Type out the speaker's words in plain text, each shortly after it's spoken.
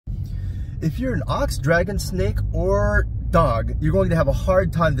If you're an ox, dragon, snake, or dog, you're going to have a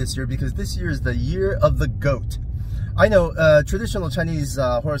hard time this year because this year is the year of the goat. I know traditional Chinese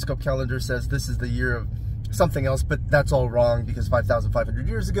horoscope calendar says this is the year of something else, but that's all wrong because 5,500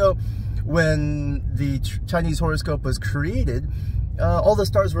 years ago, when the Chinese horoscope was created, all the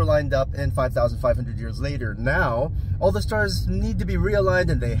stars were lined up, and 5,500 years later, now, all the stars need to be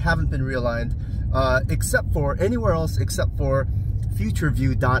realigned, and they haven't been realigned, except for anywhere else except for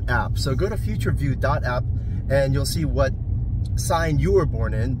FutureView.app. So go to FutureView.app, and you'll see what sign you were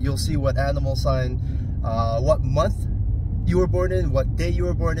born in. You'll see what animal sign, what month you were born in, what day you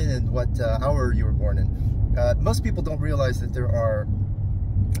were born in, and what hour you were born in. Most people don't realize that there are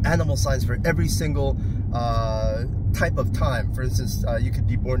animal signs for every single type of time. For instance, you could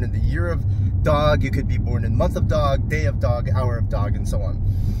be born in the year of dog, you could be born in month of dog, day of dog, hour of dog, and so on.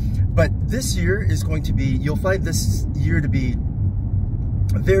 But this year is going to be, you'll find this year to be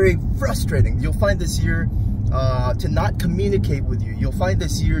very frustrating. You'll find this year to not communicate with you. You'll find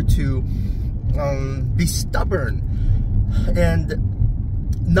this year to be stubborn and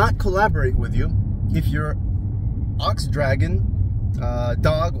not collaborate with you if you're ox, dragon,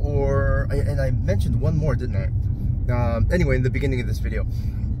 dog, or, and I mentioned one more, didn't I? Anyway, in the beginning of this video.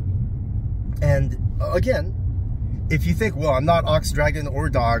 And again, if you think, well, I'm not ox, dragon, or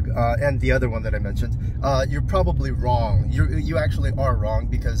dog, and the other one that I mentioned, you're probably wrong. You actually are wrong,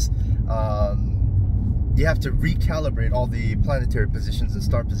 because you have to recalibrate all the planetary positions and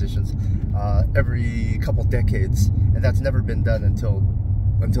star positions every couple decades, and that's never been done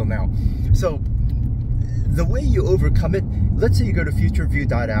until now. So the way you overcome it, let's say you go to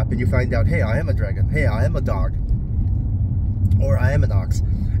FutureView.app and you find out, hey, I am a dragon, hey, I am a dog, or I am an ox.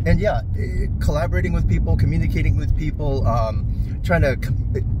 And yeah, collaborating with people, communicating with people, trying to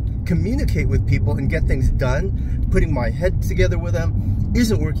communicate with people and get things done, putting my head together with them,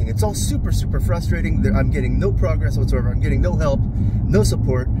 isn't working. It's all super, super frustrating. I'm getting no progress whatsoever. I'm getting no help, no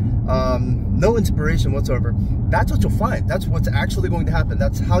support, no inspiration whatsoever. That's what you'll find. That's what's actually going to happen.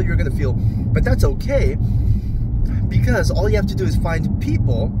 That's how you're going to feel. But that's okay, because all you have to do is find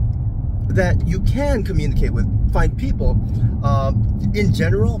people that you can communicate with. Find people. In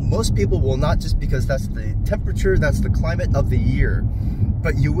general, most people will not, just because that's the temperature, that's the climate of the year.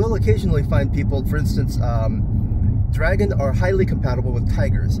 But you will occasionally find people, for instance, dragon are highly compatible with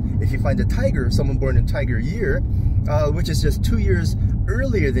tigers. If you find a tiger, someone born in tiger year, which is just 2 years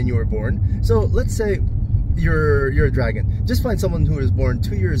earlier than you were born. So let's say you're a dragon. Just find someone who was born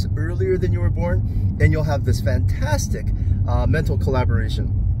 2 years earlier than you were born, and you'll have this fantastic mental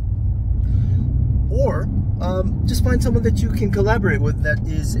collaboration. Or just find someone that you can collaborate with that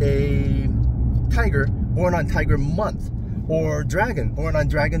is a tiger born on tiger month, or dragon born on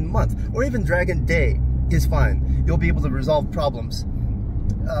dragon month, or even dragon day is fine. You'll be able to resolve problems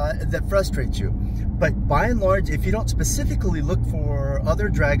that frustrate you. But by and large, if you don't specifically look for other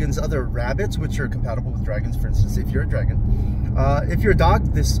dragons, other rabbits, which are compatible with dragons, for instance, if you're a dragon, if you're a dog,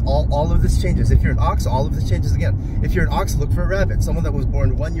 all of this changes. If you're an ox, all of this changes again. If you're an ox, look for a rabbit, someone that was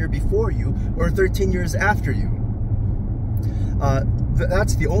born 1 year before you or 13 years after you.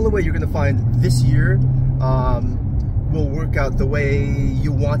 That's the only way you're going to find this year will work out the way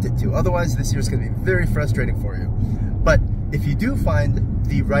you want it to. Otherwise, this year's going to be very frustrating for you. But if you do find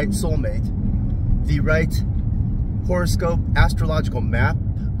the right soulmate, the right horoscope, astrological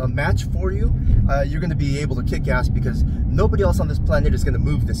match for you, you're going to be able to kick ass, because nobody else on this planet is going to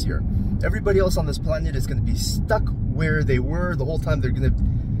move this year. Everybody else on this planet is going to be stuck where they were the whole time. They're going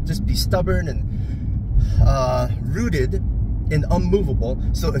to just be stubborn and rooted and unmovable.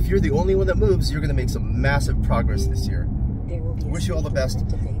 So if you're the only one that moves, you're going to make some massive progress this year. Wish you all the best.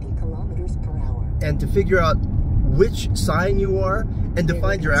 And to figure out which sign you are and to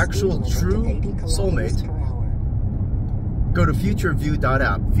find your actual true soulmate, go to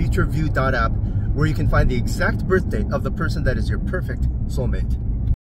FutureView.app, FutureView.app, where you can find the exact birth date of the person that is your perfect soulmate.